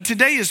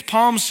today is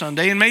Palm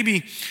Sunday, and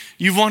maybe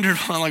you've wondered,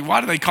 like,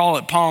 why do they call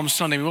it Palm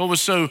Sunday? What was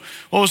so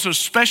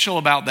special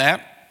about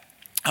that?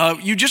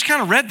 You just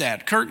kind of read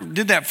that. Kirk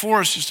did that for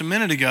us just a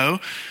minute ago.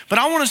 But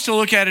I want us to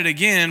look at it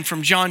again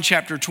from John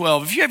chapter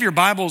 12. If you have your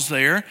Bibles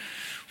there,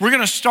 we're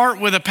going to start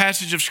with a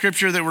passage of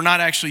scripture that we're not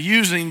actually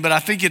using, but I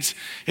think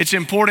it's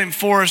important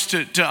for us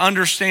to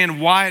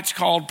understand why it's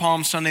called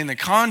Palm Sunday in the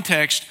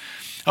context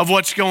of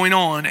what's going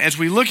on as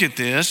we look at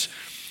this.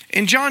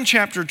 In John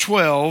chapter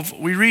 12,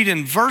 we read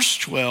in verse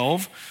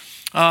 12,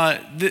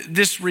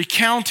 this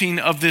recounting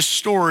of this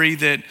story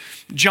that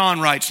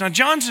John writes. Now,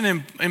 John's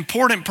an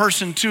important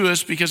person to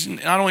us because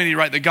not only did he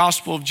write the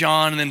Gospel of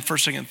John and then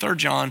 1st, 2nd, 3rd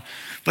John,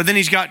 but then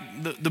he's got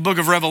the book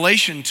of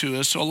Revelation to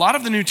us. So a lot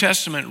of the New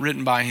Testament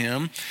written by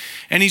him.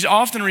 And he's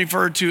often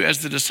referred to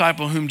as the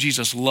disciple whom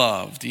Jesus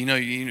loved. You know,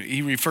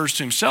 he refers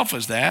to himself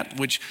as that,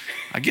 which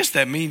I guess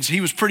that means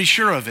he was pretty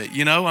sure of it,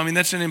 you know. I mean,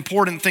 that's an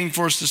important thing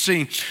for us to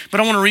see. But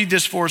I want to read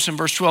this for us in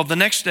verse 12. The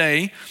next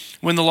day,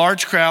 when the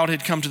large crowd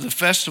had come to the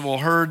festival,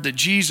 heard that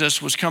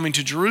Jesus was coming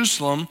to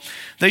Jerusalem,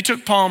 they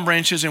took palm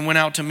branches and went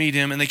out to meet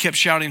him, and they kept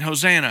shouting,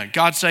 "Hosanna,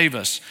 God save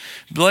us.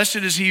 Blessed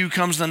is he who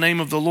comes in the name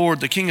of the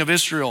Lord, the King of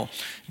Israel."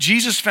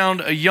 Jesus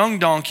found a young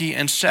donkey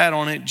and sat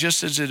on it,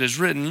 just as it is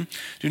written,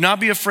 "Do not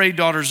be afraid,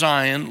 daughter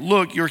Zion.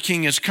 Look, your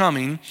king is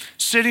coming,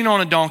 sitting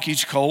on a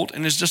donkey's colt."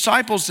 And his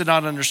disciples did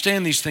not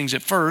understand these things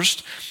at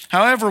first.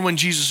 However, when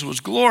Jesus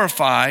was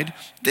glorified,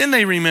 then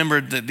they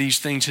remembered that these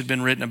things had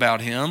been written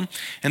about him,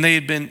 and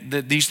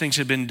that these things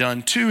had been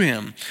done to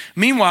him.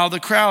 Meanwhile, the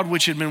crowd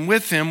which had been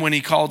with him when he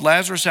called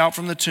Lazarus out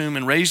from the tomb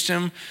and raised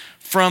him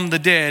from the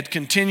dead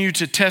continued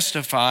to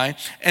testify.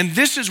 And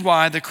this is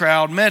why the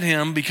crowd met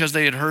him, because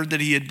they had heard that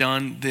he had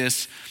done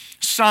this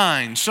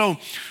sign. So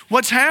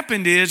what's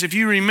happened is, if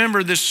you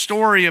remember this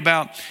story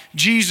about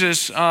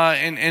Jesus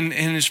and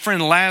his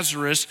friend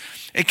Lazarus,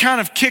 it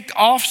kind of kicked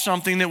off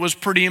something that was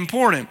pretty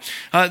important.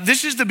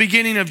 This is the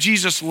beginning of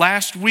Jesus'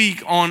 last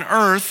week on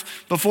earth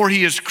before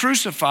he is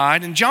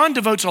crucified. And John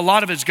devotes a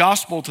lot of his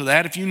gospel to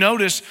that. If you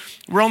notice,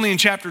 we're only in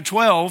chapter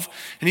 12,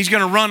 and he's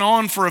going to run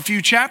on for a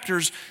few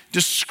chapters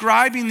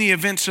describing the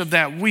events of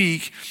that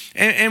week.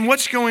 And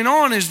what's going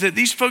on is that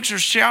these folks are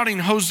shouting,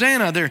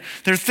 "Hosanna."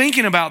 They're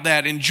thinking about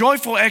that in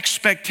joyful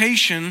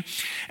expectation.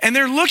 And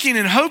they're looking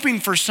and hoping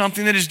for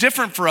something that is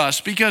different for us,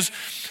 because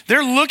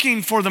they're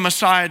looking for the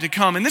Messiah to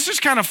come. And this is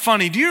kind of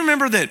funny. Do you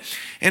remember that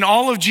in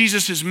all of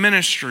Jesus'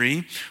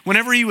 ministry,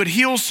 whenever he would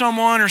heal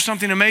someone or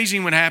something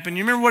amazing would happen,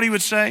 you remember what he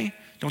would say?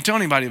 "Don't tell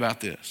anybody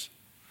about this."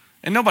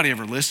 And nobody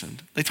ever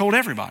listened. They told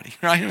everybody,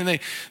 right? I mean,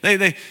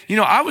 they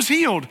I was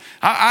healed.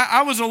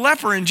 I was a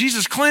leper and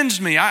Jesus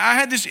cleansed me. I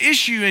had this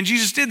issue and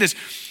Jesus did this.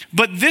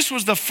 But this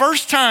was the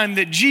first time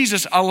that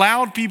Jesus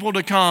allowed people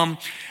to come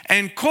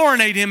and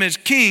coronate him as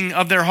king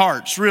of their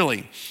hearts,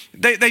 really.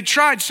 They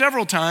tried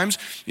several times.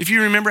 If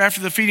you remember, after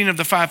the feeding of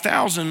the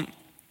 5,000,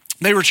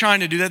 they were trying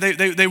to do that.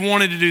 They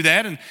wanted to do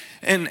that,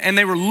 and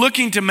they were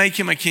looking to make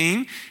him a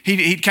king.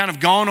 He'd kind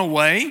of gone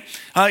away.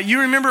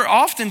 You remember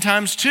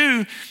oftentimes,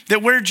 too,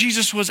 that where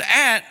Jesus was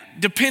at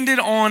depended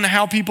on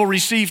how people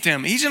received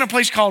him. He's in a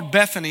place called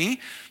Bethany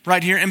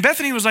right here, and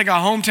Bethany was like a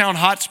hometown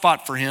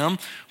hotspot for him,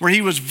 where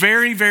he was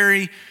very,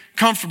 very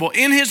comfortable.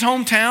 In his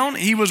hometown,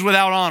 he was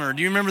without honor.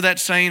 Do you remember that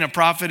saying, a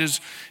prophet is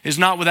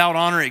not without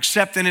honor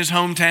except in his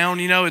hometown?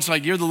 You know, it's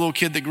like, you're the little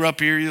kid that grew up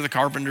here, you're the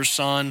carpenter's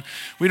son.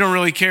 We don't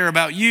really care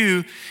about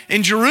you.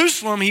 In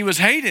Jerusalem, he was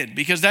hated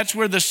because that's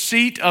where the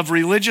seat of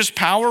religious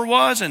power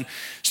was. And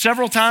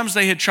several times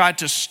they had tried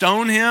to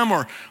stone him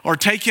or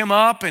take him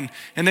up, and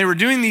they were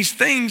doing these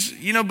things,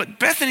 you know, but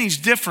Bethany's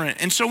different.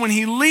 And so when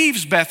he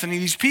leaves Bethany,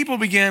 these people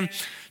begin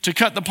to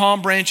cut the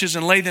palm branches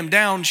and lay them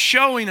down,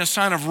 showing a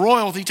sign of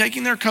royalty,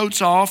 taking their coats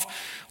off,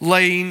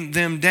 laying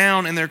them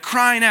down, and they're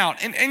crying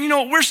out. And you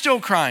know what? We're still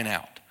crying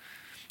out.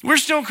 We're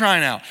still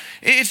crying out.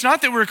 It's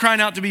not that we're crying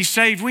out to be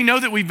saved. We know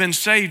that we've been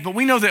saved, but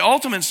we know the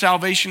ultimate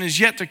salvation is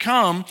yet to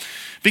come,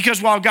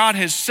 because while God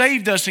has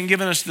saved us and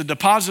given us the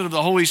deposit of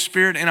the Holy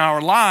Spirit in our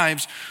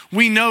lives,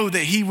 we know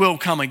that he will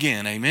come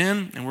again.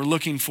 Amen? And we're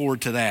looking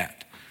forward to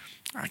that.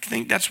 I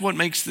think that's what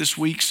makes this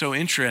week so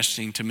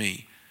interesting to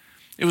me.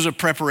 It was a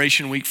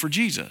preparation week for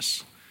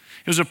Jesus.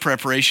 It was a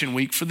preparation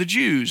week for the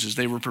Jews as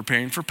they were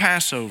preparing for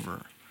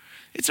Passover.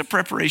 It's a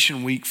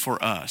preparation week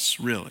for us,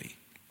 really.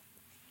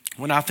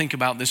 When I think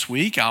about this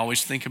week, I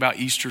always think about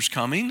Easter's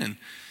coming, and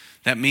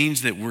that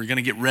means that we're going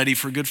to get ready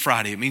for Good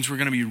Friday. It means we're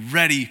going to be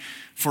ready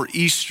for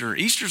Easter.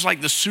 Easter's like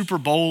the Super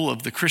Bowl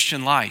of the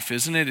Christian life,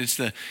 isn't it? It's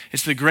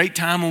the great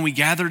time when we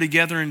gather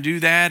together and do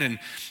that. And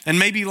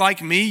maybe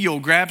like me,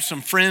 you'll grab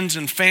some friends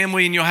and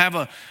family and you'll have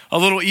a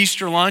little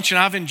Easter lunch. And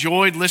I've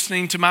enjoyed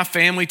listening to my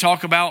family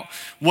talk about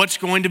what's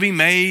going to be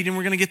made. And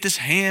we're going to get this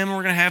ham, and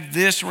we're going to have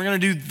this, and we're going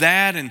to do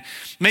that. And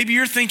maybe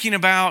you're thinking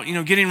about,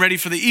 getting ready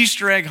for the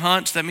Easter egg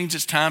hunts. That means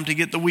it's time to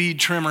get the weed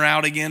trimmer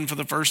out again for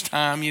the first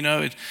time.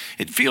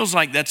 It feels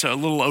like that's a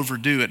little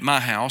overdue at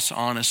my house,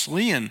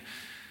 honestly. And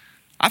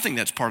I think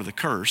that's part of the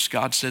curse.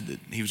 God said that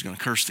he was going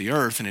to curse the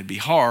earth and it'd be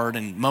hard,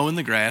 and mowing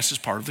the grass is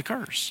part of the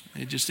curse.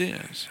 It just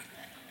is.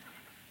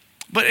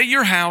 But at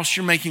your house,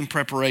 you're making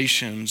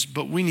preparations,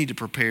 but we need to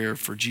prepare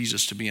for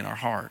Jesus to be in our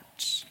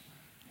hearts.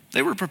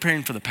 They were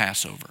preparing for the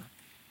Passover.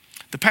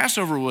 The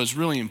Passover was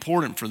really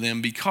important for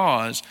them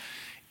because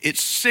it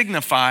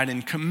signified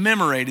and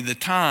commemorated the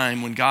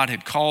time when God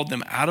had called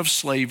them out of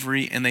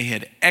slavery and they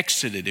had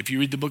exited. If you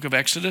read the book of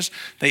Exodus,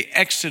 they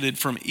exited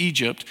from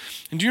Egypt.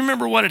 And do you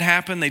remember what had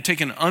happened? They'd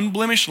take an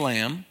unblemished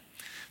lamb,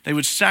 they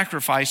would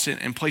sacrifice it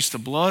and place the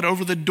blood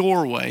over the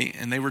doorway,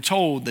 and they were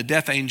told the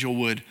death angel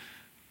would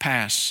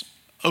pass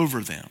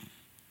over them.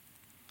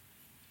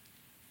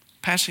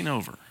 Passing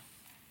over.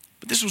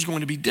 But this was going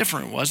to be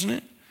different, wasn't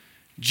it?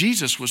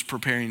 Jesus was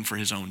preparing for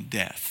his own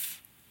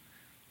death.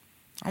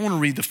 I want to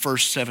read the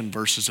first 7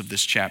 verses of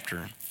this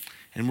chapter,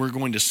 and we're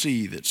going to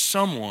see that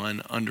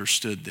someone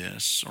understood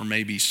this, or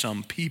maybe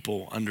some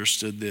people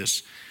understood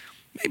this,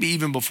 maybe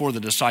even before the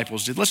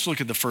disciples did. Let's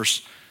look at the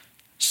first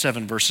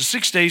 7 verses.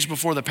 6 days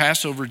before the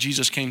Passover,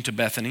 Jesus came to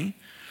Bethany,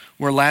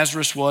 where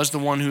Lazarus was, the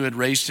one who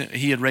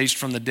he had raised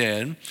from the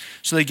dead.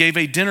 So they gave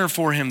a dinner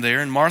for him there,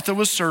 and Martha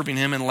was serving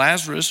him, and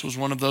Lazarus was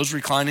one of those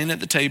reclining at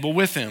the table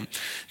with him.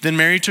 Then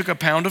Mary took a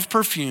pound of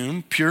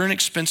perfume, pure and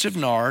expensive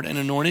nard, and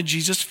anointed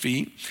Jesus'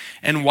 feet,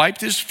 and wiped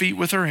his feet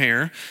with her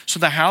hair. So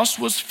the house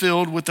was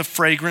filled with the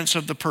fragrance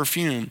of the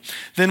perfume.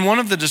 Then one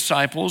of the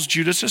disciples,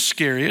 Judas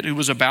Iscariot, who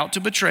was about to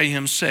betray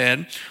him,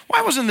 said,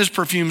 "Why wasn't this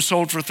perfume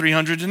sold for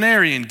 300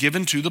 denarii and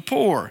given to the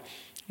poor?"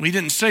 He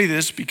didn't say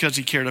this because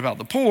he cared about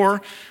the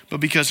poor,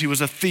 but because he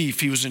was a thief.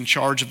 He was in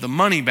charge of the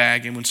money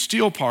bag and would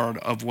steal part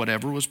of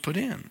whatever was put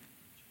in.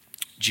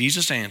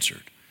 Jesus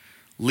answered,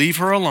 "Leave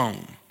her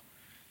alone.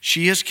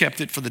 She has kept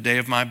it for the day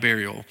of my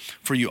burial.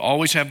 For you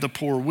always have the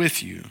poor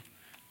with you,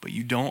 but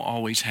you don't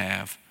always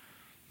have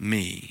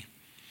me."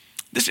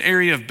 This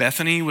area of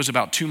Bethany was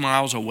about 2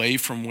 miles away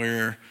from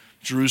where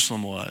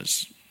Jerusalem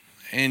was.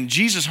 And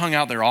Jesus hung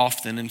out there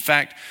often. In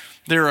fact,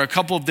 there are a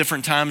couple of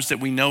different times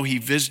that we know he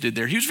visited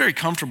there. He was very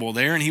comfortable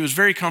there, and he was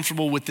very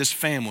comfortable with this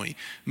family,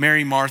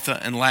 Mary, Martha,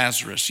 and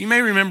Lazarus. You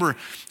may remember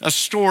a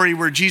story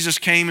where Jesus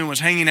came and was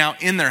hanging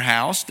out in their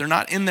house. They're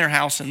not in their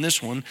house in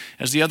this one,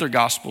 as the other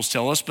Gospels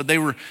tell us, but they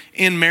were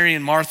in Mary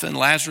and Martha and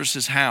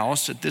Lazarus'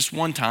 house at this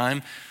one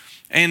time.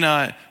 And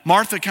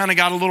Martha kind of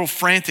got a little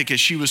frantic as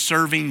she was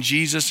serving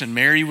Jesus, and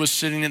Mary was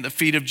sitting at the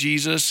feet of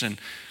Jesus, and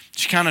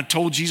she kind of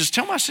told Jesus,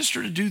 "Tell my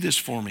sister to do this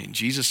for me." And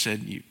Jesus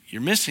said,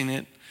 "You're missing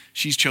it.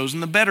 She's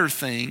chosen the better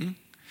thing."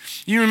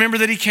 You remember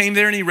that he came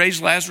there and he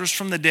raised Lazarus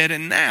from the dead.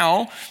 And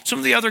now some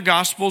of the other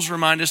Gospels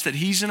remind us that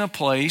he's in a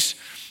place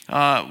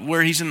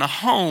where he's in the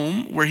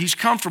home, where he's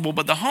comfortable.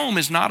 But the home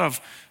is not of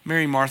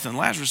Mary, Martha, and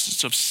Lazarus.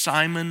 It's of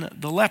Simon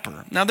the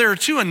leper. Now there are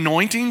 2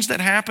 anointings that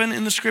happen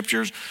in the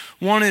scriptures.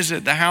 One is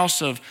at the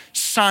house of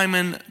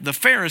Simon the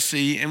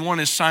Pharisee, and one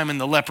is Simon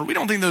the leper. We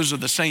don't think those are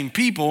the same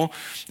people.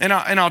 And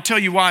I'll tell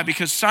you why.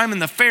 Because Simon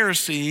the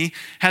Pharisee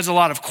has a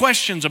lot of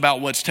questions about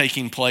what's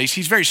taking place.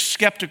 He's very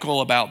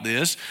skeptical about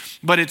this.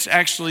 But it's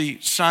actually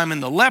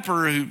Simon the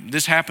leper who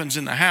this happens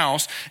in the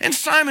house. And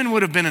Simon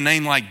would have been a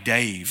name like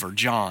Dave or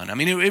John. I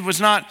mean, it was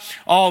not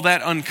all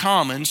that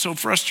uncommon. So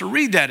for us to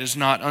read that is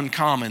not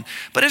uncommon.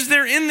 But as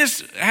they're in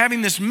this,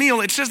 having this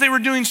meal, it says they were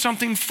doing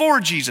something for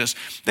Jesus.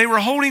 They were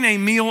holding a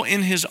meal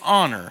in his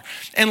honor.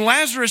 And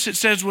Lazarus, it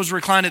says, was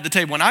reclined at the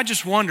table. And I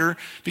just wonder,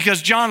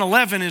 because John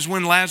 11 is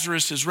when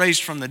Lazarus is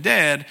raised from the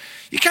dead,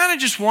 you kind of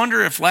just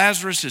wonder if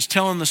Lazarus is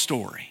telling the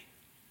story.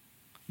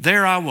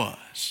 There I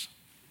was,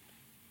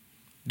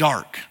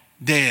 dark,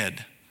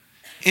 dead,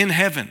 in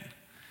heaven,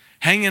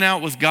 hanging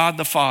out with God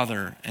the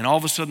Father. And all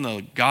of a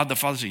sudden, God the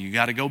Father said, "You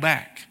got to go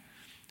back.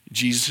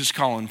 Jesus is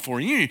calling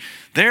for you."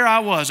 There I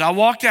was. I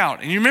walked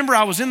out. And you remember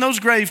I was in those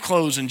grave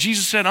clothes, and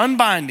Jesus said,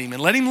 "Unbind him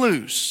and let him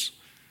loose."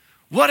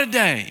 What a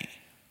day.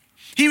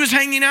 He was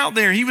hanging out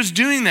there. He was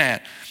doing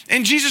that.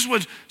 And Jesus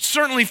was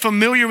certainly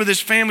familiar with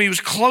his family. He was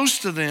close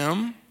to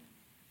them.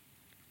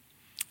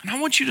 And I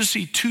want you to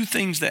see 2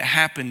 things that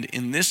happened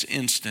in this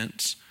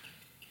instance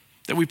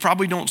that we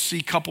probably don't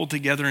see coupled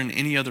together in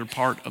any other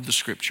part of the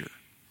scripture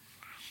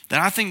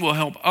that I think will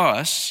help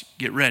us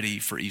get ready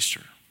for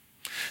Easter.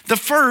 The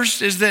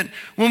first is that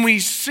when we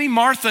see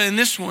Martha in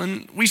this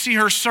one, we see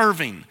her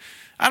serving.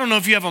 I don't know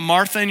if you have a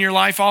Martha in your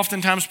life.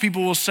 Oftentimes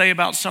people will say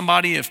about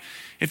somebody, if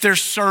they're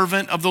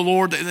servant of the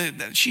Lord,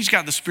 she's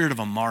got the spirit of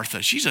a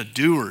Martha. She's a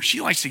doer. She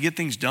likes to get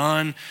things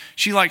done.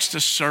 She likes to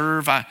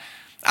serve. I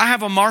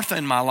have a Martha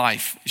in my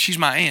life. She's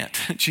my aunt.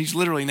 She's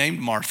literally named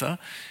Martha.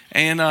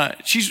 And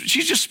she's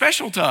just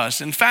special to us.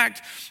 In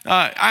fact,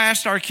 I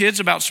asked our kids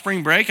about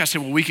spring break. I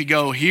said, well, we could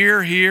go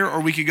here,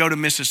 or we could go to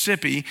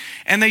Mississippi.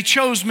 And they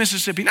chose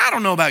Mississippi. Now, I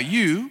don't know about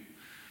you,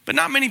 but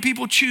not many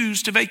people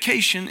choose to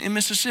vacation in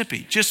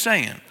Mississippi. Just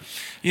saying.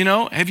 You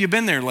know, have you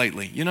been there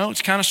lately? You know,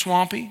 it's kind of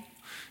swampy,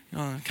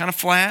 kind of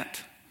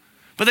flat.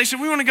 But they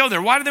said, we want to go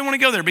there. Why do they want to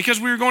go there? Because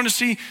we were going to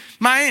see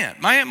my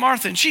Aunt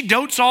Martha. And she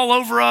dotes all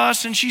over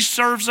us, and she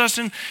serves us,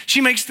 and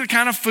she makes the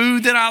kind of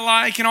food that I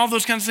like and all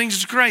those kinds of things.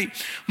 It's great.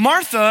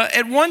 Martha,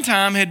 at one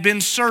time, had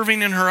been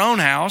serving in her own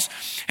house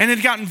and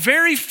had gotten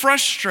very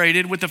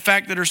frustrated with the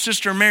fact that her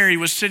sister Mary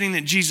was sitting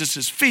at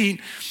Jesus'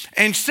 feet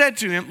and said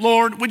to him,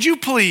 Lord, would you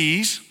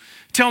please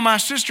Tell my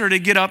sister to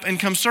get up and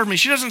come serve me.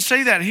 She doesn't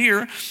say that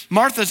here.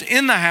 Martha's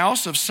in the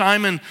house of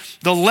Simon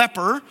the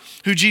leper,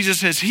 who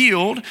Jesus has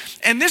healed.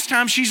 And this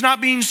time she's not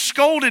being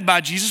scolded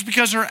by Jesus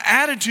because her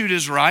attitude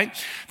is right,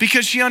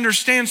 because she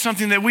understands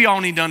something that we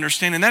all need to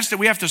understand, and that's that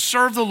we have to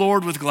serve the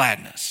Lord with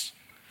gladness.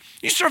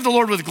 You serve the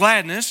Lord with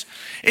gladness.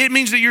 It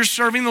means that you're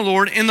serving the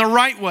Lord in the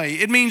right way.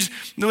 It means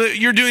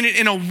you're doing it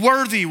in a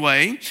worthy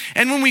way.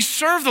 And when we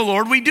serve the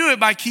Lord, we do it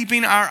by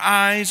keeping our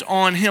eyes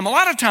on Him. A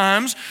lot of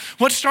times,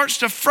 what starts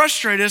to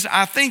frustrate us,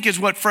 I think, is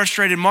what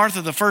frustrated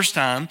Martha the first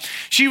time.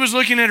 She was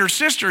looking at her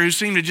sister, who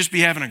seemed to just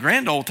be having a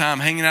grand old time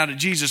hanging out at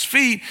Jesus'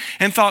 feet,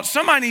 and thought,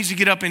 somebody needs to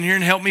get up in here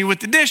and help me with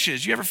the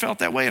dishes. You ever felt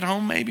that way at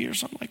home, maybe, or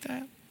something like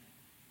that?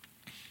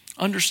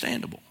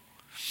 Understandable.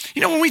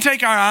 You know, when we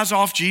take our eyes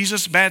off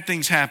Jesus, bad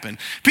things happen.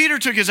 Peter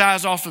took his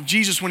eyes off of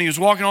Jesus when he was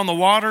walking on the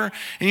water.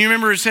 And you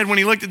remember it said when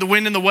he looked at the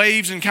wind and the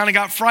waves and kind of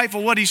got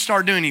frightful, what did he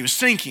start doing? He was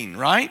sinking,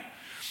 right?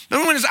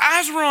 But when his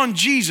eyes were on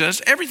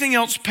Jesus, everything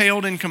else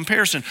paled in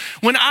comparison.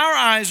 When our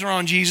eyes are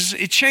on Jesus,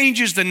 it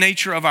changes the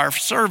nature of our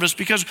service,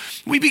 because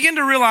we begin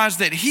to realize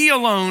that He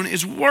alone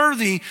is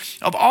worthy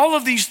of all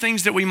of these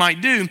things that we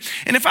might do.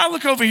 And if I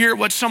look over here at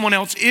what someone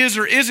else is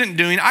or isn't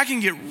doing, I can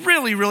get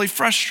really, really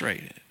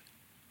frustrated.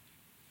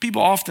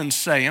 People often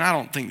say, and I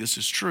don't think this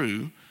is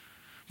true,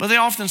 but they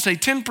often say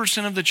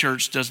 10% of the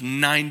church does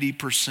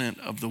 90%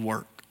 of the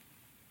work.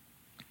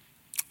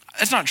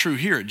 That's not true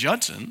here at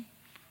Judson.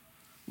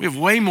 We have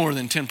way more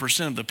than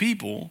 10% of the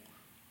people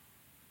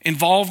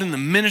involved in the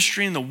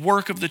ministry and the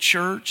work of the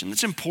church, and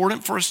it's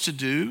important for us to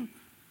do.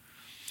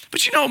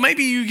 But you know,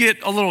 maybe you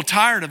get a little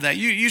tired of that.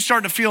 You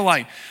start to feel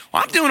like,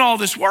 well, I'm doing all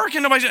this work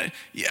and nobody's.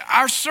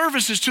 Our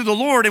service is to the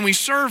Lord, and we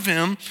serve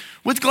Him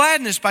with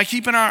gladness by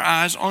keeping our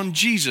eyes on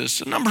Jesus.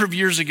 A number of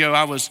years ago,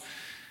 I was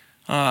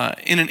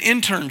in an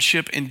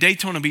internship in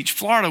Daytona Beach,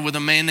 Florida, with a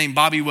man named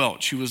Bobby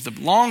Welch, who was the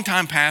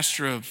longtime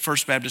pastor of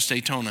First Baptist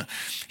Daytona.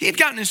 He had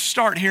gotten his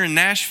start here in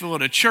Nashville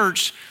at a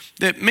church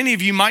that many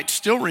of you might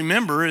still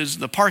remember as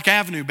the Park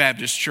Avenue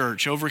Baptist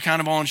Church over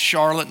kind of on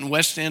Charlotte and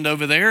West End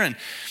over there. And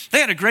they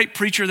had a great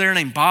preacher there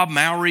named Bob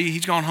Mowry.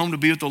 He's gone home to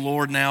be with the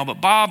Lord now.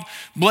 But Bob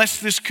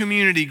blessed this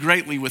community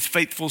greatly with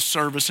faithful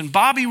service. And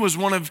Bobby was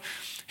one of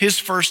his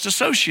first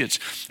associates.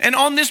 And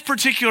on this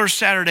particular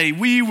Saturday,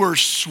 we were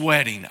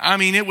sweating. I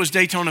mean, it was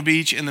Daytona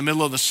Beach in the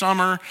middle of the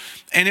summer,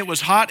 and it was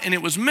hot and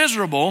it was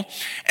miserable.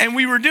 And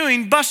we were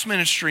doing bus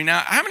ministry. Now,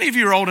 how many of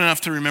you are old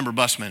enough to remember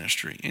bus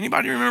ministry?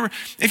 Anybody remember?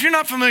 If you're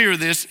not familiar with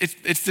this,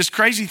 it's this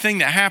crazy thing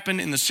that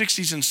happened in the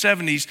 60s and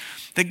 70s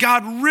that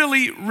God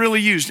really,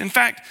 really used. In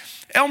fact,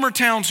 Elmer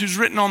Towns, who's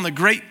written on the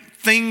great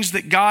things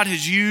that God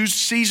has used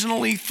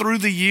seasonally through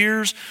the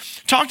years,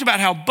 talked about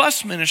how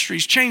bus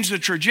ministries changed the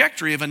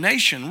trajectory of a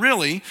nation,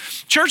 really.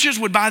 Churches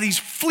would buy these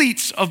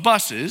fleets of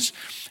buses,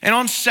 and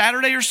on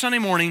Saturday or Sunday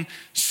morning,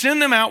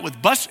 send them out with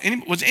bus.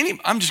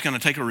 I'm just going to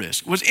take a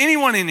risk. Was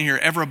anyone in here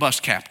ever a bus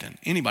captain?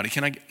 Anybody?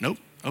 Nope.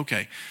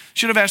 Okay.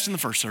 Should have asked in the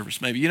first service,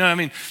 maybe. You know what I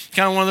mean?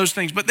 Kind of one of those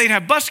things. But they'd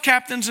have bus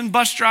captains and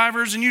bus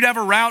drivers, and you'd have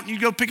a route, and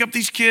you'd go pick up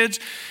these kids,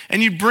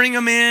 and you'd bring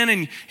them in,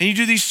 and you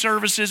do these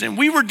services. And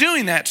we were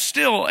doing that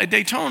still at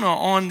Daytona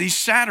on these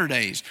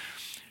Saturdays.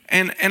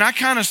 And I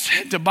kind of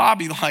said to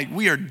Bobby, like,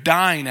 we are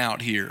dying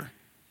out here.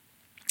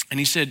 And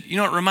he said, you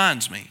know, it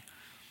reminds me.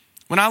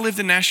 When I lived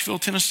in Nashville,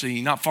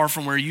 Tennessee, not far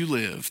from where you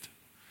lived,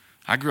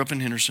 I grew up in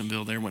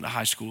Hendersonville there, went to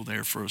high school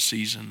there for a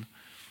season.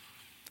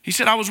 He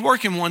said, I was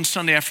working one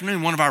Sunday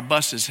afternoon, one of our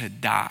buses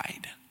had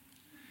died.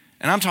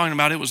 And I'm talking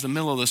about it was the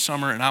middle of the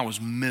summer, and I was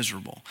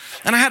miserable.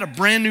 And I had a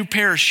brand new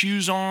pair of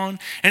shoes on.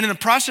 And in the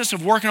process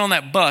of working on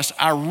that bus,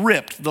 I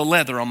ripped the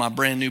leather on my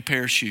brand new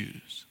pair of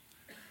shoes.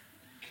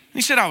 And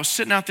he said, I was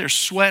sitting out there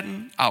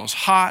sweating. I was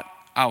hot.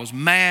 I was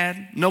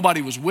mad.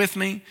 Nobody was with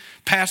me.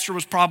 Pastor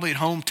was probably at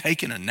home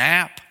taking a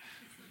nap.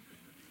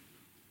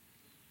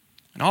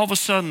 And all of a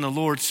sudden, the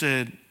Lord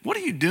said, what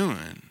are you doing?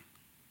 And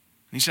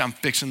he said, I'm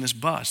fixing this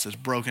bus that's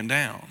broken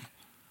down.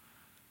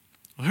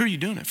 Well, who are you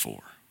doing it for?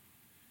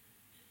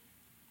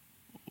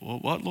 Well,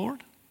 what,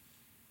 Lord?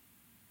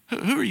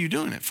 Who are you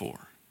doing it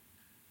for?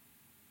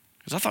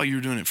 Because I thought you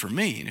were doing it for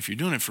me. And if you're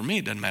doing it for me,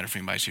 it doesn't matter if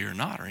anybody's here or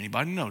not or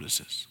anybody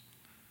notices.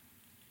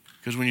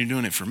 Because when you're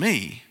doing it for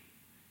me,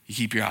 you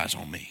keep your eyes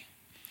on me.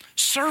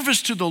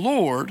 Service to the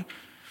Lord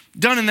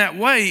done in that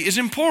way is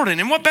important.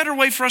 And what better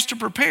way for us to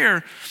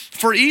prepare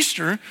for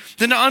Easter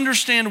than to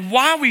understand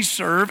why we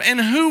serve and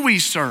who we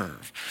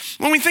serve?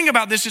 When we think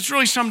about this, it's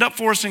really summed up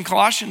for us in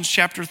Colossians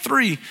chapter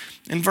 3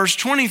 in verse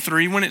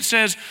 23 when it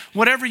says,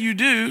 whatever you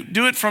do,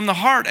 do it from the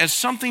heart as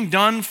something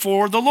done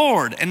for the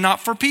Lord and not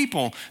for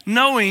people,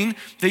 knowing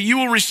that you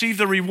will receive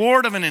the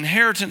reward of an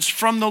inheritance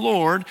from the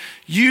Lord.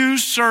 You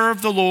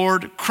serve the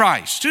Lord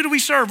Christ. Who do we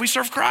serve? We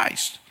serve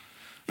Christ.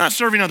 Not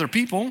serving other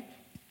people.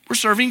 We're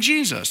serving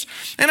Jesus.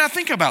 And I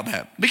think about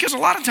that because a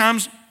lot of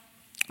times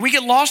we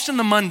get lost in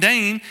the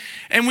mundane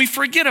and we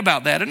forget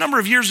about that. A number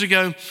of years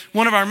ago,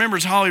 one of our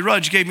members, Holly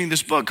Rudge, gave me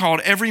this book called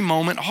Every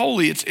Moment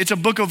Holy. It's a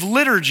book of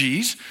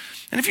liturgies.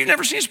 And if you've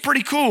never seen it, it's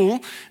pretty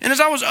cool. And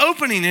as I was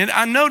opening it,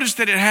 I noticed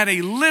that it had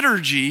a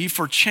liturgy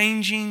for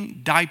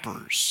changing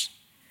diapers.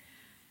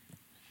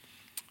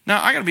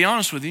 Now, I got to be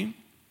honest with you.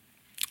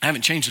 I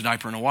haven't changed a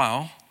diaper in a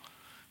while.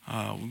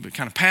 We've been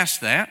kind of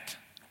past that.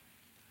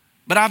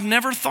 But I've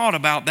never thought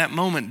about that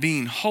moment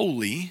being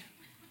holy.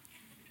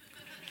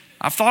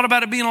 I've thought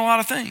about it being a lot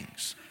of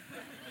things,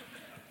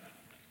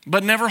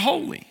 but never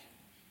holy.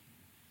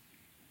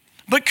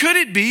 But could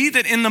it be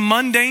that in the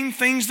mundane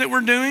things that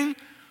we're doing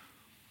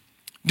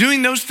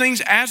those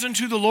things as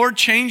unto the Lord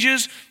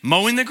changes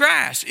mowing the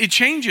grass? It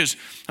changes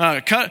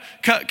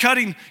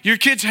cutting your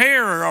kid's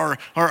hair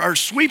or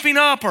sweeping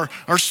up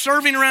or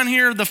serving around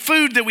here the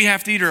food that we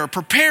have to eat or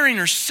preparing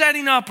or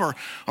setting up or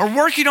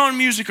working on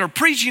music or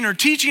preaching or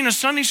teaching a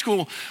Sunday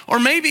school or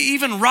maybe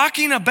even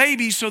rocking a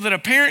baby so that a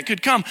parent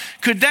could come.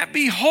 Could that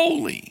be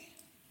holy?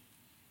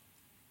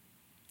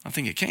 I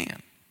think it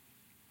can.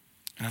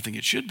 And I think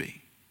it should be.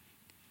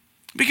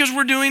 Because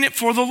we're doing it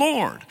for the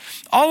Lord.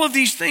 All of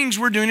these things,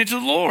 we're doing it to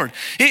the Lord.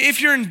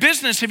 If you're in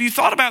business, have you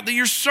thought about that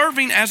you're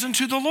serving as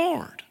unto the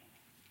Lord?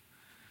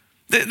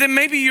 That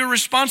maybe your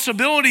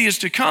responsibility is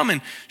to come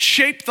and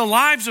shape the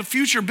lives of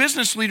future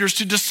business leaders,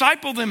 to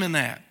disciple them in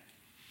that.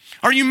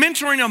 Are you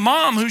mentoring a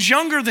mom who's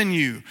younger than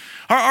you?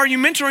 Or are you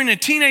mentoring a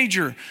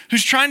teenager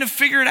who's trying to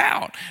figure it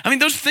out? I mean,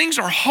 those things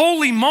are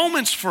holy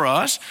moments for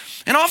us.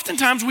 And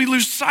oftentimes we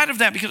lose sight of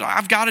that because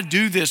I've got to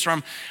do this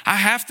or I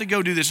have to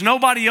go do this.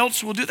 Nobody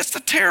else will do it. That's the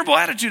terrible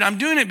attitude. I'm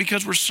doing it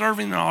because we're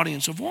serving an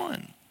audience of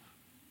one.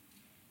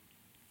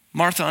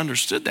 Martha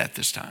understood that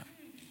this time.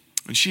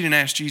 And she didn't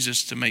ask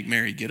Jesus to make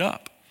Mary get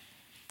up.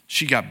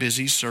 She got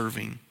busy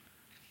serving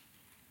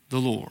the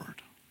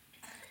Lord.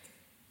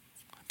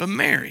 But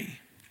Mary,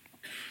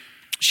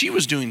 she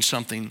was doing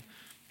something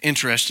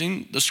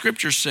interesting. The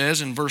scripture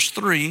says in verse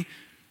 3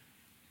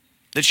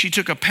 that she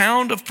took a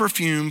pound of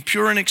perfume,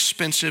 pure and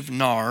expensive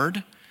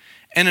nard,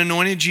 and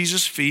anointed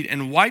Jesus' feet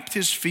and wiped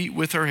his feet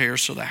with her hair,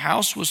 so the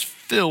house was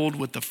filled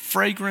with the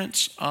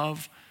fragrance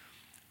of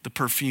the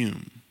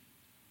perfume.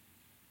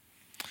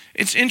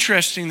 It's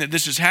interesting that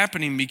this is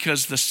happening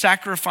because the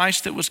sacrifice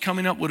that was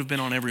coming up would have been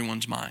on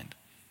everyone's mind.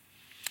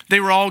 They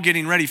were all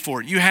getting ready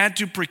for it. You had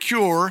to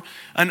procure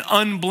an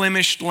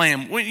unblemished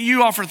lamb. When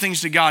you offer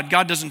things to God,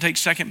 God doesn't take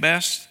second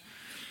best.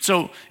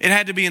 So it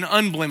had to be an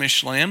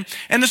unblemished lamb.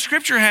 And the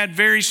scripture had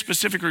very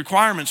specific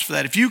requirements for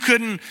that. If you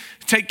couldn't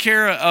take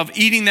care of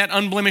eating that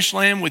unblemished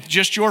lamb with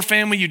just your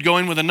family, you'd go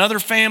in with another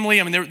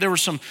family. I mean, there were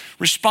some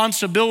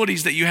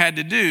responsibilities that you had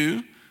to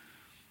do.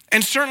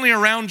 And certainly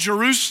around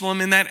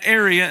Jerusalem in that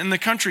area in the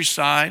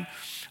countryside,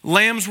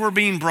 lambs were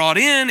being brought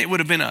in. It would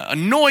have been a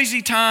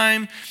noisy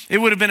time. It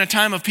would have been a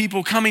time of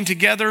people coming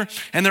together.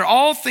 And they're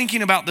all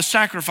thinking about the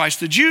sacrifice.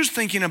 The Jews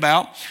thinking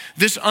about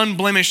this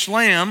unblemished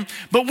lamb.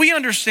 But we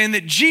understand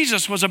that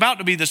Jesus was about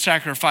to be the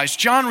sacrifice.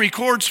 John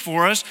records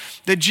for us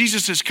that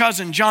Jesus'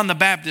 cousin, John the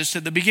Baptist,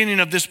 at the beginning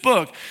of this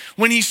book,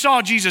 when he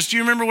saw Jesus, do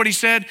you remember what he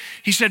said?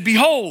 He said,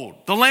 "Behold,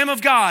 the Lamb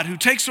of God who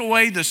takes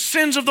away the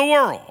sins of the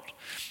world.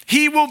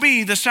 He will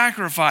be the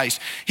sacrifice.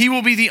 He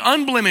will be the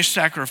unblemished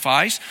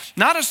sacrifice,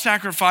 not a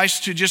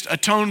sacrifice to just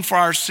atone for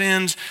our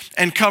sins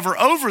and cover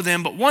over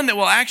them, but one that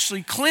will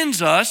actually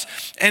cleanse us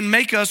and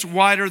make us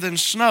whiter than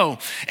snow."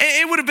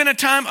 It would have been a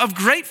time of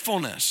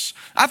gratefulness.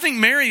 I think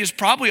Mary is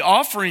probably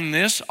offering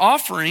this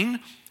offering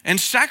and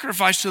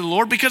sacrifice to the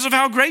Lord because of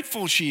how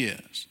grateful she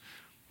is.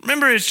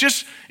 Remember, it's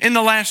just in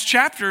the last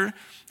chapter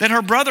that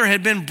her brother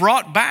had been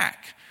brought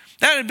back.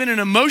 That had been an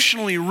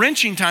emotionally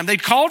wrenching time.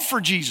 They'd called for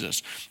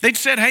Jesus. They'd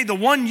said, "Hey, the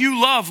one you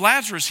love,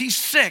 Lazarus, he's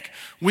sick.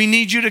 We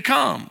need you to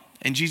come."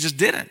 And Jesus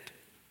didn't.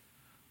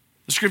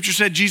 The scripture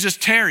said Jesus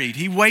tarried.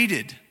 He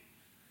waited.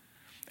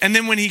 And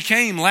then when he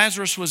came,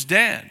 Lazarus was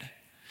dead.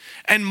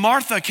 And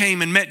Martha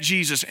came and met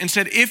Jesus and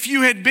said, "If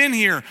you had been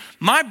here,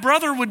 my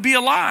brother would be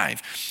alive."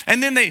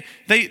 And then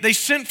they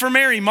sent for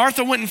Mary.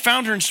 Martha went and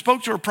found her and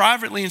spoke to her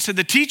privately and said,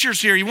 "The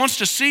teacher's here. He wants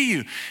to see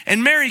you."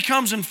 And Mary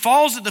comes and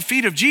falls at the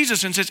feet of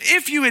Jesus and says,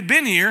 "If you had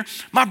been here,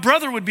 my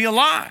brother would be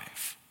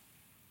alive."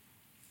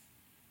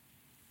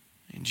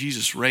 And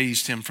Jesus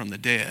raised him from the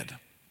dead.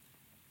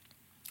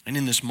 And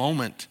in this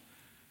moment,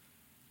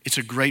 it's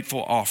a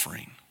grateful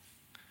offering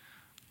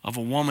of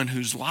a woman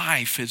whose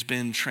life has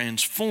been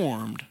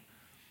transformed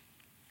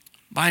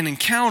by an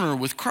encounter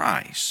with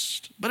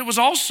Christ. But it was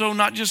also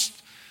not just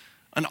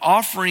an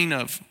offering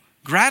of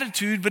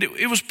gratitude, but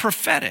it was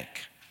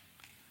prophetic.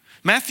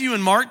 Matthew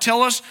and Mark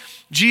tell us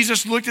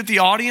Jesus looked at the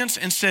audience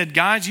and said,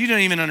 "Guys, you don't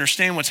even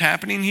understand what's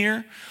happening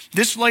here.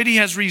 This lady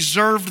has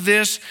reserved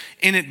this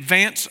in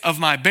advance of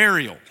my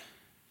burial."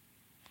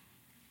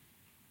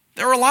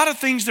 There were a lot of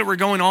things that were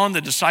going on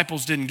the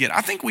disciples didn't get. I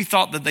think we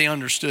thought that they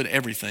understood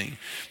everything.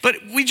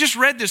 But we just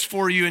read this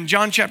for you in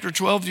John chapter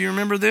 12. Do you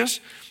remember this?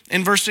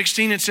 In verse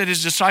 16, it said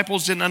his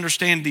disciples didn't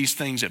understand these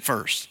things at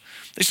first.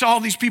 They saw all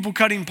these people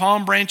cutting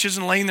palm branches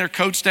and laying their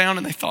coats down,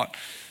 and they thought,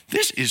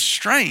 "This is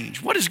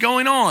strange. What is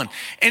going on?"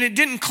 And it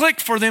didn't click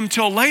for them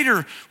till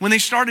later when they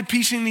started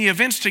piecing the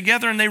events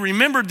together and they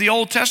remembered the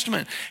Old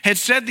Testament had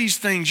said these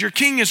things. Your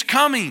king is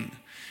coming.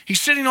 He's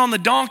sitting on the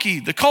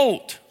donkey, the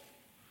colt.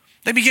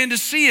 They began to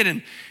see it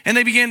and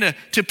they began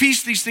to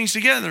piece these things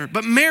together.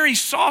 But Mary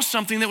saw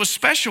something that was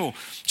special.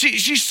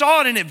 She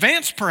saw it in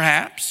advance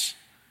perhaps,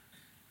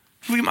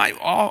 we might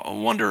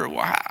all wonder,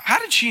 well, how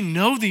did she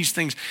know these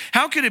things?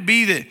 How could it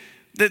be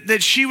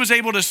that she was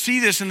able to see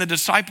this and the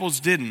disciples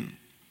didn't?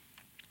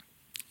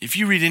 If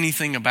you read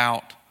anything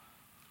about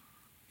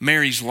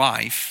Mary's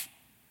life,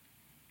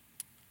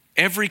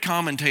 every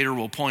commentator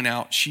will point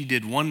out she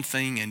did one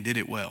thing and did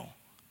it well.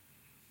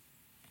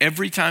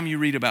 Every time you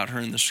read about her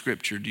in the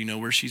scripture, do you know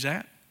where she's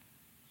at?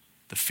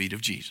 The feet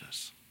of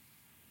Jesus.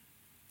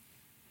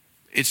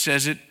 It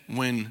says it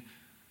when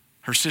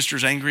her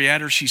sister's angry at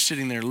her, she's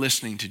sitting there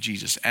listening to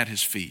Jesus at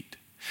his feet.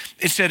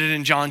 It said it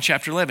in John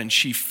chapter 11,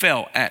 she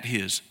fell at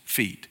his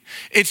feet.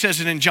 It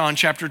says it in John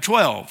chapter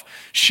 12,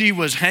 she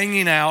was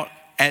hanging out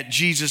at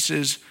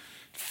Jesus's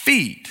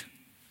feet.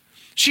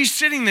 She's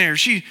sitting there,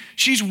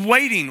 she's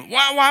waiting.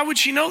 Why would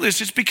she know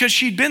this? It's because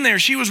she'd been there.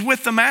 She was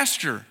with the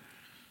master.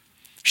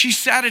 She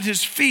sat at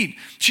his feet.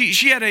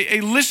 She had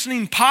a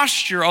listening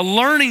posture, a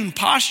learning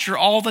posture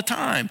all the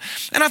time.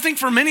 And I think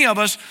for many of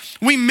us,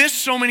 we miss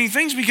so many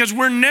things because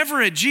we're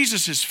never at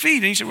Jesus'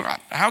 feet. And you say, well,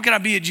 how can I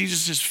be at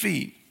Jesus'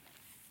 feet?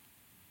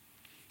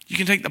 You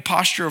can take the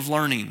posture of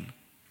learning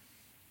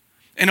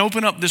and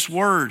open up this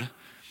word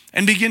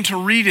and begin to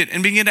read it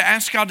and begin to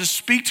ask God to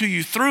speak to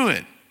you through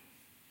it.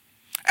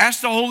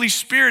 Ask the Holy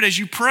Spirit as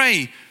you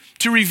pray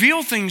to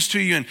reveal things to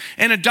you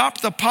and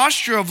adopt the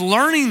posture of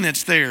learning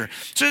that's there.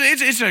 So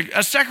it's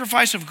a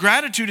sacrifice of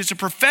gratitude. It's a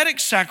prophetic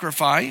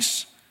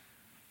sacrifice,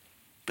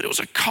 but it was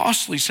a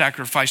costly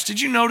sacrifice. Did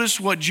you notice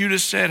what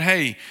Judas said?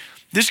 Hey,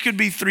 this could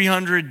be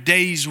 300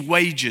 days'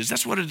 wages.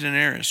 That's what a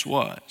denarius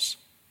was,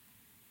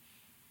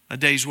 a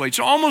day's wage.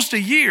 So almost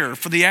a year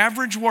for the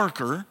average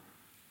worker.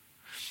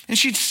 And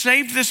she'd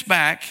saved this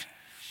back.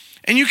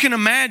 And you can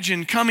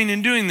imagine coming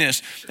and doing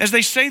this. As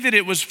they say that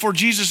it was for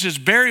Jesus'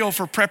 burial,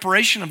 for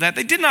preparation of that,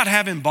 they did not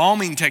have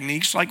embalming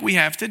techniques like we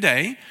have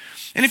today.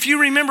 And if you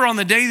remember on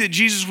the day that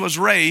Jesus was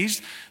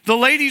raised, the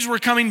ladies were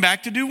coming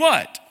back to do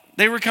what?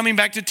 They were coming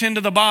back to tend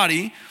to the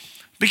body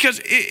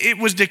because it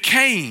was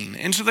decaying.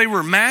 And so they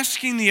were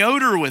masking the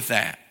odor with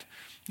that.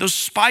 Those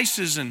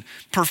spices and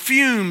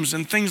perfumes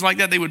and things like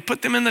that, they would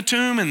put them in the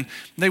tomb and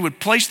they would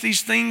place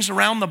these things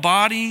around the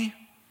body.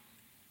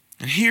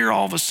 And here,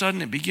 all of a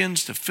sudden, it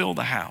begins to fill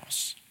the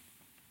house.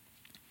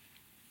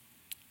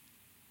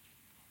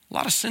 A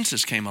lot of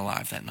senses came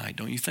alive that night,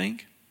 don't you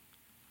think?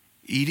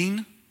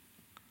 Eating.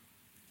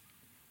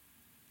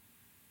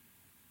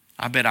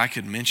 I bet I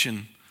could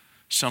mention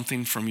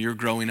something from your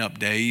growing up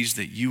days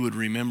that you would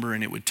remember,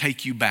 and it would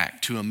take you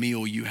back to a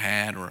meal you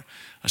had or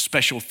a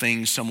special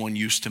thing someone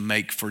used to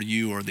make for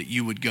you or that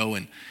you would go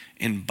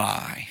and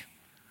buy.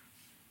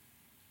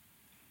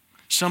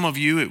 Some of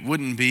you, it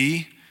wouldn't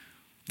be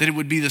that it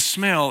would be the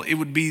smell, it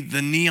would be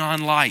the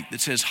neon light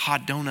that says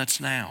hot donuts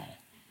now.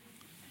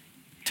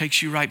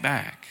 Takes you right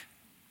back.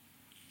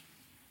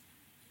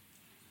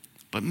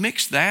 But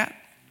mix that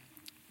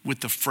with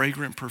the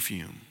fragrant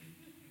perfume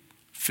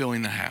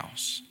filling the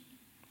house.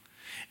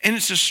 And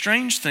it's a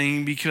strange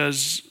thing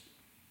because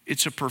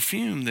it's a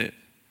perfume that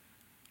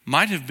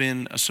might have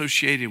been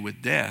associated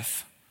with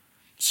death.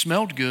 It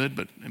smelled good,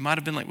 but it might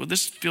have been like, well,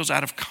 this feels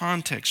out of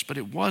context, but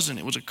it wasn't.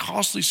 It was a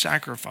costly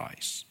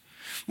sacrifice.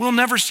 We'll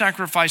never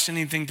sacrifice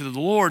anything to the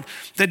Lord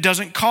that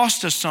doesn't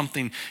cost us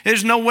something.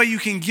 There's no way you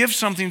can give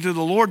something to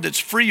the Lord that's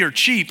free or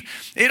cheap.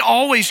 It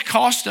always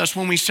costs us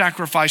when we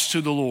sacrifice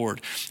to the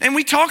Lord. And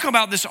we talk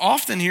about this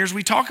often here as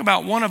we talk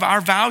about one of our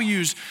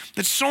values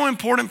that's so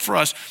important for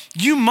us.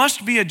 You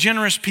must be a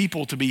generous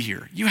people to be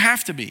here. You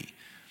have to be.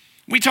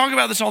 We talk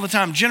about this all the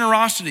time.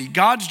 Generosity.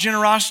 God's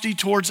generosity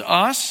towards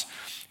us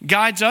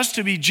guides us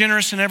to be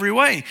generous in every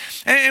way.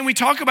 And we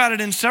talk about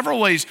it in several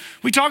ways.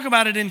 We talk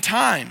about it in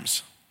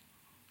times.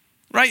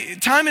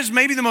 Right? Time is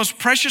maybe the most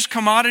precious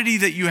commodity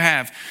that you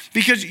have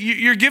because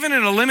you're given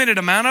it a limited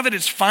amount of it.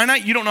 It's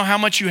finite. You don't know how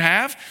much you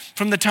have.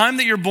 From the time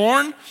that you're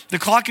born, the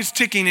clock is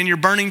ticking and you're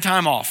burning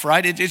time off,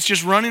 right? It's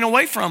just running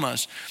away from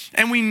us.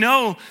 And we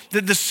know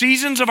that the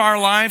seasons of our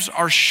lives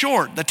are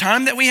short. The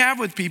time that we have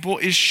with people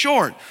is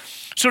short.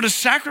 So to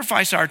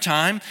sacrifice our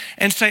time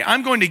and say,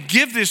 I'm going to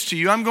give this to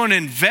you. I'm going to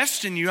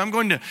invest in you. I'm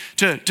going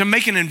to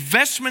make an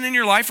investment in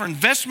your life or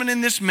investment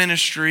in this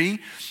ministry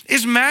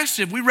is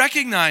massive. We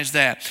recognize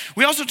that.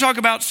 We also talk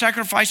about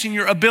sacrificing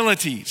your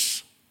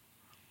abilities.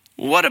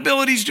 What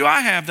abilities do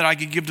I have that I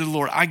could give to the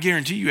Lord? I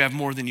guarantee you have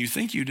more than you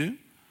think you do.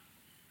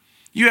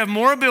 You have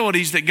more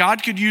abilities that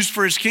God could use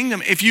for his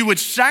kingdom if you would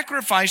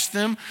sacrifice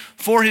them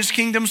for his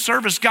kingdom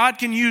service. God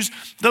can use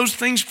those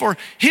things for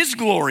his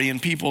glory in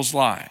people's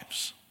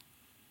lives.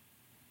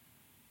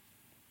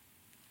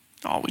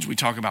 Always we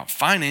talk about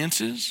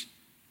finances.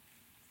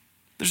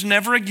 There's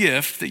never a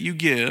gift that you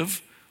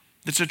give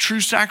that's a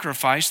true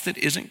sacrifice that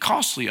isn't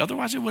costly.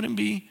 Otherwise, it wouldn't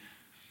be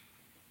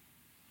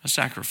a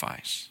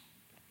sacrifice.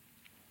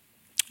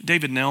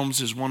 David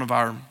Nelms is one of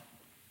our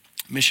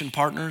mission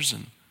partners,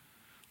 and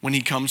when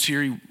he comes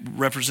here, he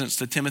represents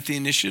the Timothy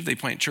Initiative. They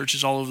plant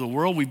churches all over the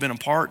world. We've been a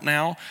part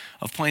now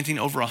of planting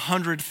over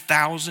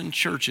 100,000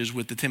 churches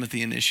with the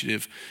Timothy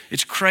Initiative.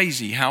 It's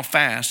crazy how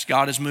fast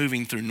God is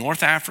moving through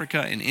North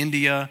Africa and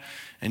India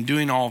and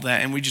doing all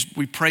that, and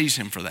we praise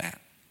him for that.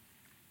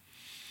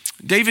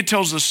 David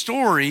tells the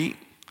story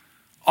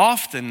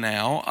often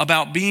now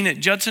about being at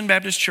Judson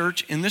Baptist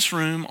Church in this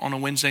room on a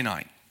Wednesday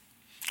night.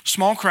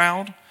 Small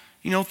crowd,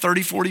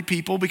 30, 40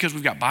 people, because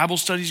we've got Bible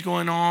studies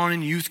going on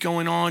and youth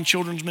going on,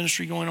 children's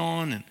ministry going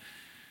on. And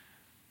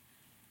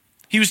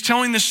he was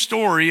telling this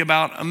story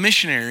about a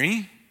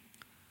missionary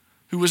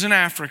who was in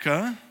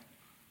Africa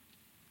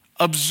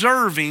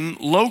observing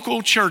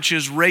local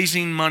churches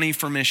raising money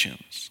for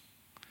missions.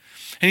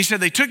 And he said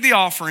they took the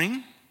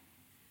offering,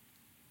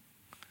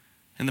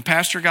 and the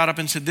pastor got up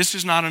and said, "This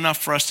is not enough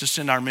for us to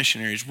send our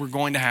missionaries. We're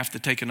going to have to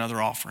take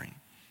another offering."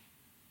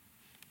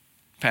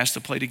 Passed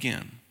the plate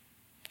again.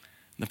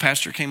 And the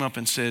pastor came up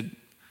and said,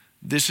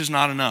 "This is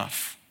not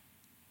enough.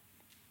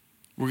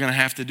 We're going to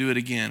have to do it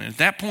again." And at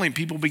that point,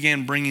 people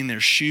began bringing their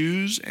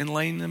shoes and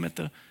laying them at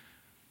the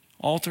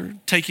altar,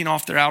 taking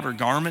off their outer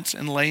garments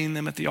and laying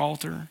them at the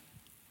altar.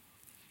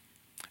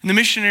 And the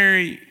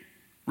missionary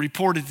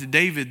reported to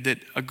David that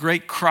a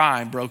great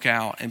cry broke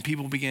out and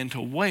people began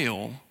to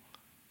wail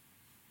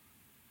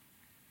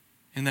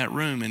in that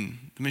room.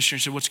 And the missionary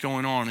said, "What's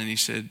going on?" And he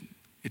said,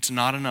 "It's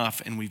not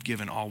enough, and we've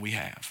given all we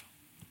have."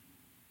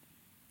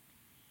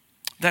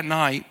 That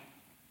night,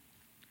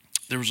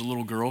 there was a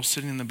little girl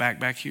sitting in the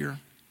back here.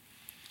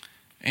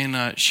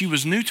 And she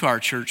was new to our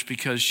church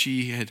because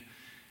she had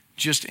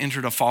just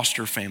entered a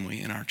foster family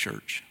in our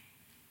church.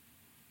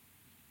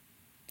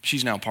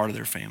 She's now part of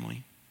their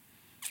family.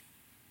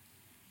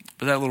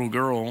 But that little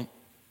girl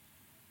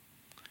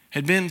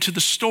had been to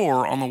the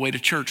store on the way to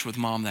church with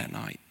mom that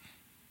night.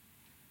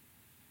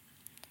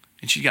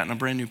 And she'd gotten a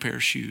brand new pair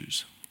of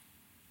shoes.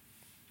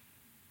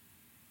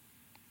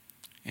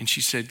 And she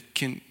said,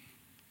 can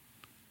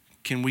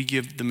we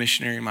give the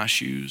missionary my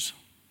shoes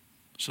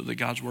so that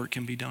God's work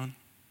can be done?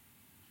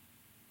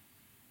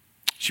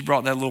 She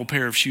brought that little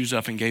pair of shoes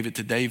up and gave it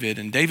to David.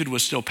 And David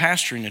was still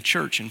pastoring a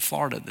church in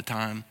Florida at the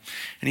time.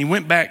 And he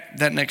went back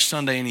that next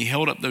Sunday and he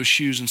held up those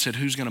shoes and said,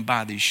 "Who's going to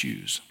buy these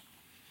shoes?"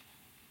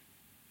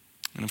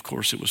 And of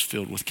course, it was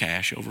filled with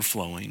cash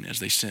overflowing as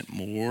they sent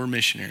more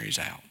missionaries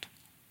out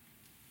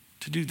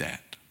to do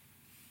that.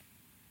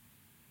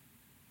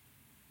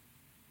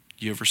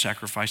 You ever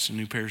sacrificed a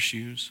new pair of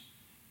shoes?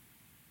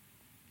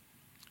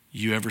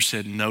 You ever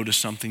said no to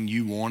something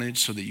you wanted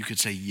so that you could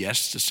say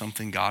yes to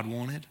something God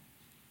wanted?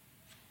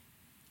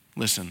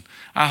 Listen,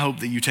 I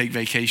hope that you take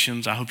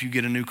vacations. I hope you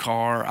get a new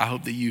car. I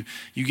hope that you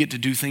get to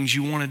do things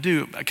you want to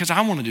do, because I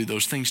want to do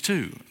those things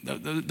too.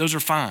 Those are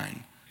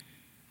fine.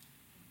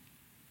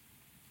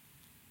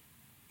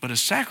 But a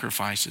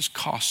sacrifice is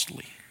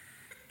costly.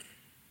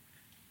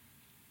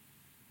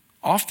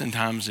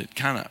 Oftentimes it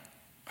kind of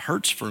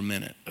hurts for a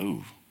minute.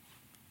 Ooh,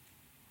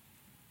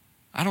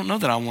 I don't know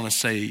that I want to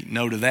say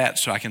no to that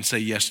so I can say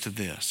yes to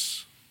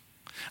this.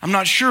 I'm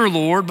not sure,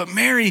 Lord, but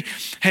Mary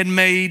had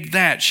made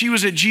that. She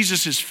was at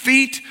Jesus'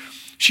 feet.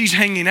 She's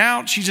hanging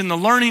out. She's in the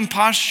learning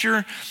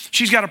posture.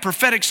 She's got a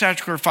prophetic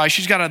sacrifice.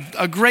 She's got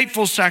a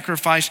grateful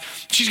sacrifice.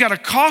 She's got a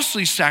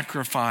costly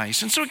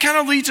sacrifice. And so it kind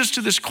of leads us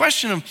to this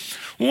question of,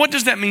 well, what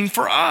does that mean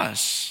for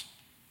us?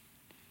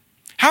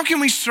 How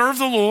can we serve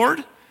the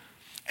Lord?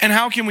 And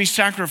how can we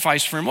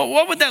sacrifice for him?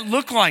 What would that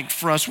look like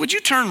for us? Would you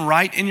turn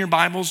right in your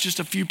Bibles just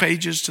a few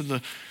pages to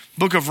the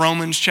book of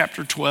Romans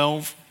chapter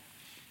 12?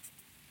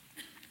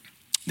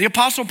 The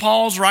Apostle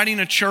Paul's writing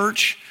a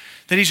church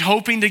that he's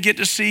hoping to get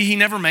to see. He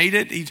never made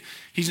it.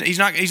 He's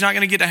not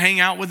going to get to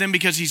hang out with them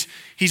because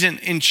he's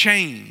in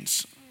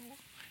chains.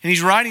 And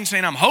he's writing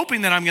saying, I'm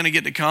hoping that I'm going to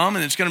get to come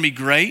and it's going to be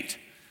great.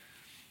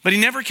 But he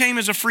never came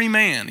as a free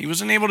man. He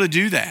wasn't able to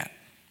do that.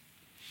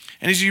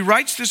 And as he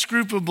writes this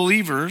group of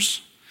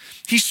believers,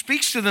 he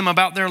speaks to them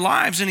about their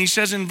lives. And he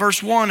says in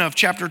verse 1 of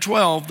chapter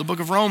 12, the book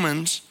of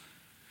Romans,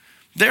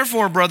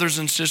 "Therefore, brothers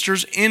and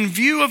sisters, in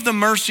view of the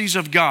mercies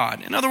of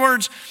God," in other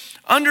words,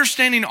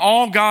 understanding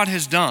all God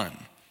has done,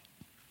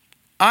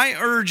 "I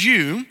urge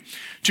you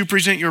to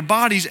present your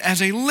bodies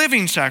as a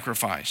living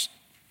sacrifice,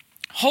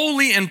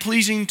 holy and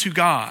pleasing to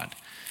God.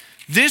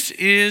 This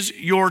is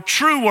your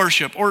true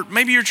worship," or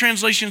maybe your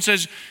translation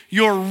says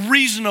your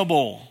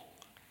reasonable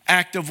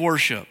act of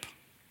worship.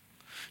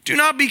 "Do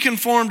not be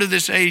conformed to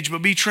this age,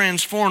 but be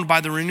transformed by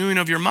the renewing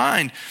of your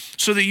mind,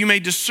 so that you may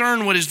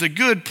discern what is the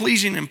good,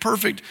 pleasing, and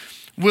perfect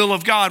will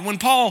of God." When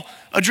Paul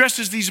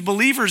addresses these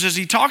believers as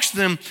he talks to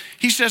them,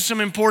 he says some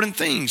important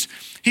things.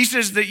 He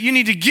says that you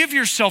need to give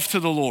yourself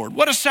to the Lord.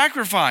 What a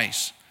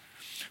sacrifice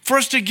for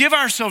us to give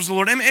ourselves to the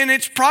Lord. And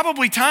it's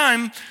probably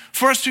time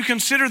for us to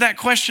consider that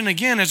question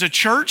again as a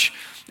church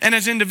and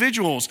as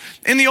individuals.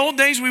 In the old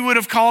days, we would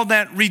have called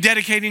that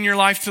rededicating your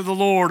life to the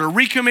Lord or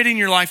recommitting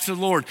your life to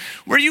the Lord,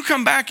 where you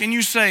come back and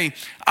you say,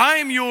 I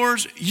am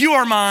yours, you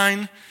are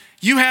mine,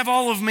 you have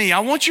all of me. I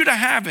want you to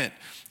have it.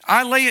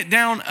 I lay it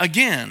down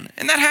again.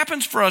 And that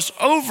happens for us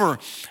over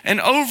and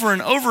over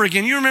and over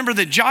again. You remember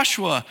that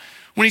Joshua,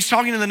 when he's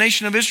talking to the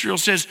nation of Israel,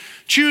 says,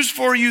 choose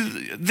for you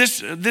this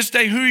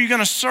day who are you going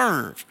to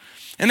serve.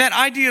 And that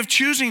idea of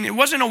choosing, it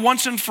wasn't a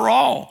once and for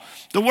all.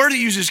 The word it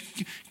uses,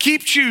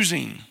 keep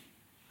choosing.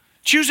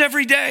 Choose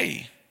every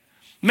day.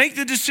 Make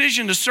the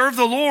decision to serve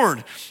the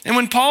Lord. And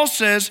when Paul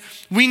says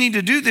we need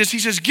to do this, he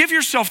says, give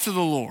yourself to the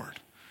Lord.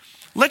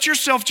 Let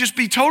yourself just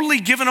be totally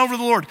given over to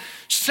the Lord.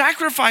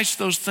 Sacrifice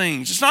those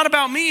things. It's not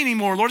about me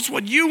anymore, Lord. It's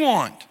what you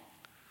want.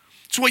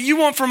 It's what you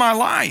want for my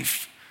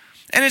life.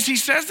 And as he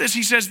says this,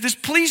 he says, this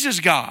pleases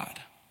God.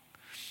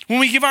 When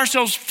we give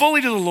ourselves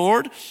fully to the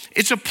Lord,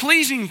 it's a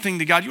pleasing thing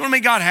to God. You want to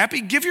make God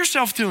happy? Give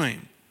yourself to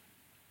him.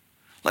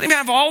 Let him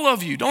have all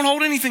of you. Don't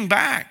hold anything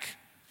back.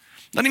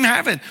 Let him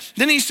have it.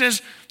 Then he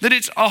says that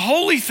it's a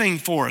holy thing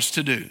for us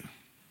to do.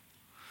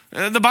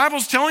 The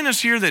Bible's telling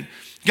us here that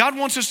God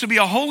wants us to be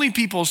a holy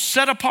people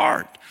set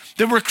apart,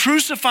 that we're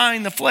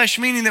crucifying the flesh,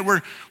 meaning that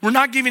we're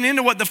not giving in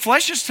to what the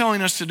flesh is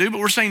telling us to do,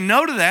 but we're saying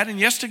no to that and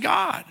yes to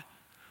God.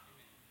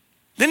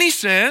 Then he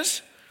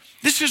says,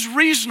 this is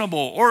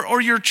reasonable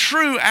or your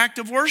true act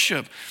of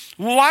worship.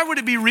 Well, why would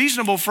it be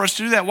reasonable for us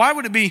to do that? Why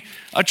would it be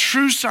a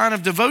true sign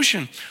of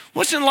devotion?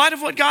 Well, it's in light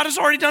of what God has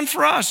already done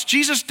for us.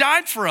 Jesus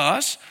died for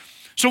us.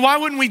 So why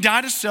wouldn't we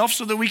die to self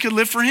so that we could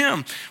live for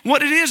him?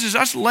 What it is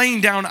us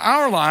laying down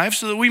our lives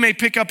so that we may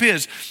pick up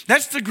his.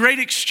 That's the great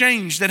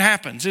exchange that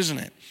happens, isn't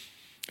it?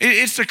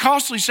 It's the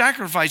costly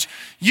sacrifice.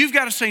 You've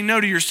got to say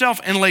no to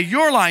yourself and lay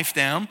your life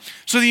down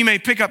so that you may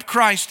pick up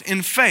Christ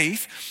in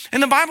faith.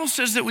 And the Bible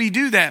says that we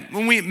do that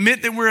when we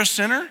admit that we're a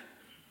sinner,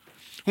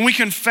 when we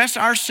confess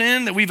our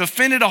sin, that we've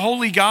offended a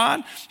holy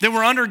God, that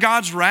we're under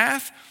God's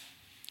wrath.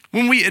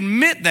 When we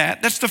admit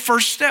that, that's the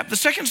first step. The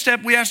second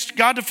step, we ask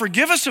God to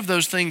forgive us of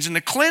those things and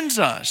to cleanse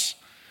us.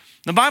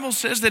 The Bible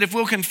says that if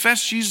we'll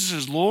confess Jesus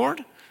as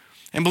Lord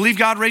and believe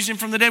God raised him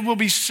from the dead, we'll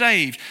be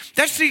saved.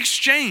 That's the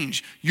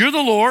exchange. You're the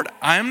Lord,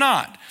 I am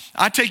not.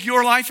 I take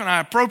your life and I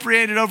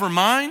appropriate it over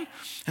mine.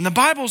 And the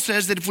Bible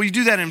says that if we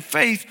do that in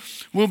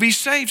faith, we'll be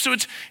saved. So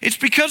it's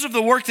because of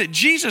the work that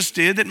Jesus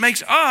did that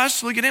makes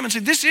us look at him and say,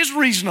 this is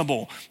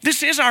reasonable.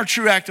 This is our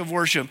true act of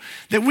worship,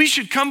 that we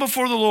should come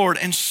before the Lord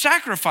and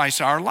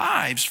sacrifice our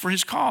lives for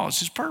his cause,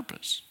 his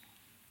purpose.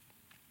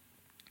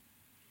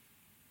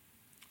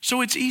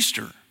 So it's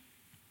Easter.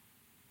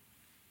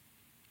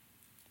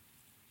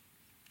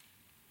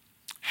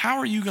 How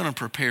are you going to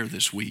prepare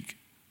this week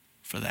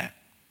for that?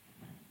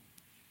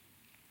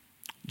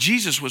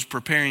 Jesus was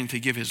preparing to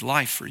give his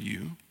life for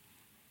you.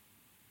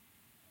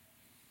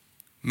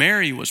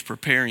 Mary was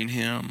preparing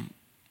him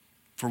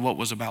for what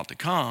was about to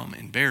come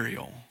in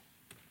burial.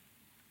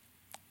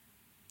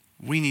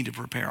 We need to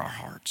prepare our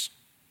hearts.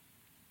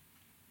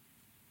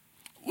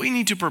 We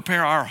need to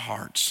prepare our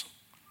hearts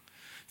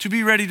to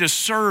be ready to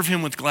serve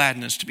him with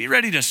gladness, to be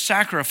ready to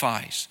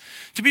sacrifice,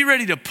 to be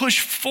ready to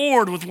push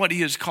forward with what he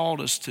has called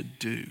us to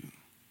do.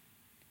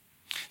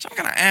 So I'm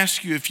going to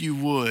ask you, if you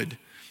would,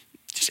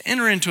 just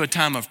enter into a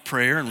time of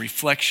prayer and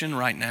reflection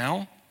right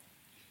now.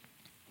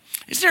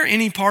 Is there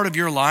any part of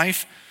your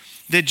life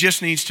that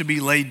just needs to be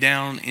laid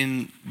down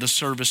in the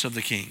service of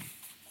the King?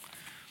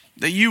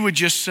 That you would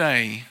just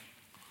say,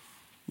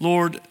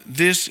 Lord,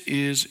 this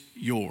is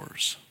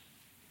yours.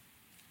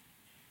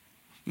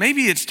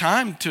 Maybe it's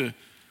time to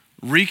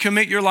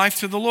recommit your life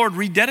to the Lord,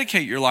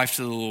 rededicate your life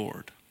to the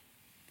Lord.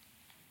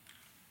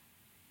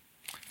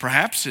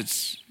 Perhaps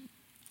it's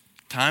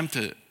time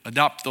to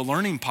adopt the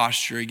learning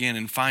posture again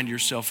and find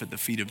yourself at the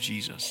feet of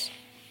Jesus.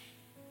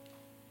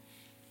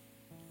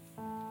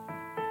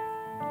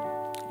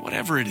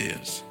 Whatever it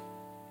is,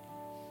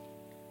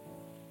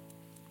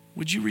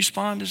 would you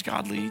respond as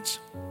God leads?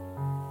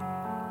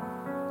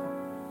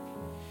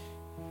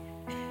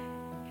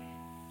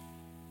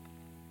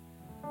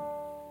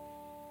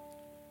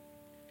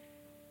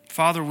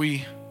 Father,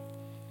 we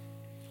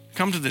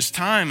come to this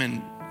time,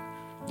 and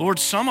Lord,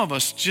 some of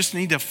us just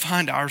need to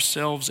find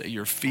ourselves at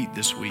your feet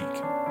this week.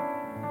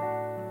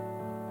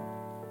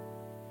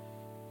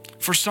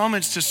 For some,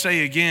 it's to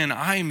say again,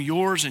 I am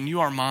yours and you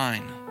are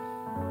mine.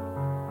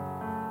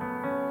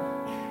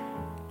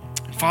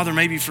 And Father,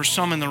 maybe for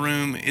some in the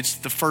room, it's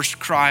the first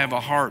cry of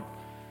a heart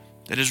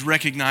that has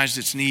recognized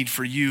its need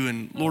for you.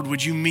 And Lord,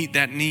 would you meet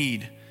that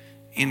need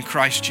in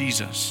Christ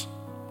Jesus?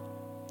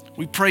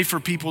 We pray for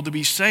people to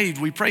be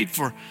saved. We prayed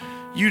for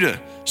you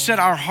to set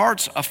our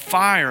hearts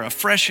afire,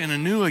 afresh and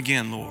anew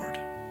again, Lord.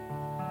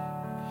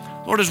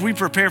 Lord, as we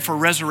prepare for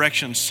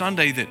Resurrection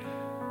Sunday, that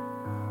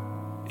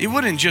it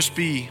wouldn't just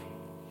be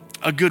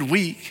a good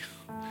week.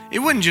 It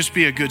wouldn't just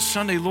be a good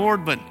Sunday,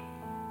 Lord, but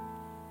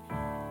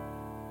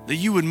that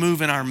you would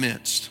move in our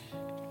midst.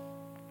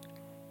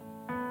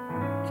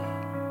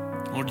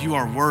 Lord, you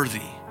are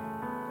worthy.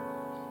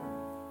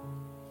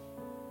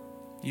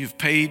 You've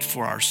paid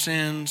for our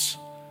sins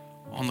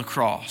on the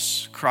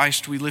cross.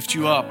 Christ, we lift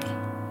you up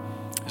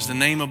as the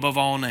name above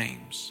all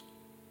names.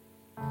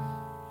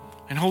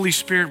 And Holy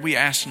Spirit, we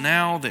ask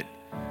now that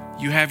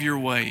you have your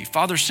way.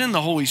 Father, send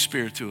the Holy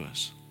Spirit to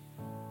us.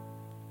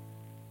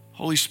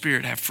 Holy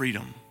Spirit, have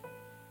freedom.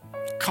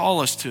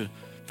 Call us to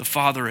the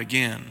Father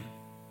again.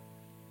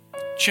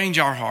 Change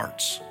our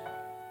hearts.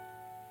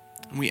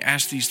 And we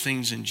ask these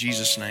things in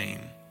Jesus' name.